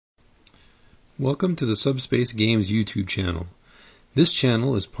Welcome to the Subspace Games YouTube channel. This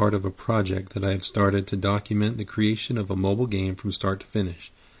channel is part of a project that I have started to document the creation of a mobile game from start to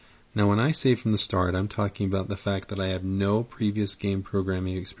finish. Now when I say from the start, I'm talking about the fact that I have no previous game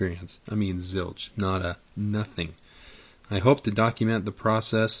programming experience. I mean zilch, nada, nothing. I hope to document the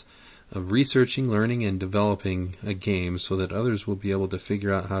process of researching, learning, and developing a game so that others will be able to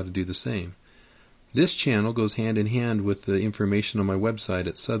figure out how to do the same. This channel goes hand in hand with the information on my website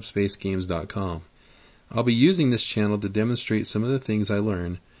at subspacegames.com. I'll be using this channel to demonstrate some of the things I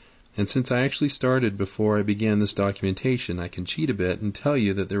learn, and since I actually started before I began this documentation, I can cheat a bit and tell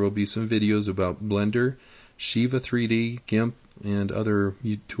you that there will be some videos about Blender, Shiva 3D, GIMP, and other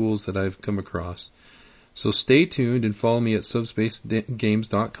tools that I've come across. So stay tuned and follow me at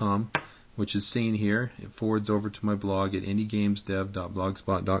subspacegames.com, which is seen here. It forwards over to my blog at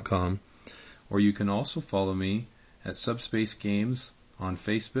indiegamesdev.blogspot.com. Or you can also follow me at Subspace Games on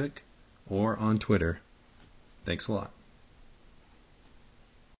Facebook or on Twitter. Thanks a lot.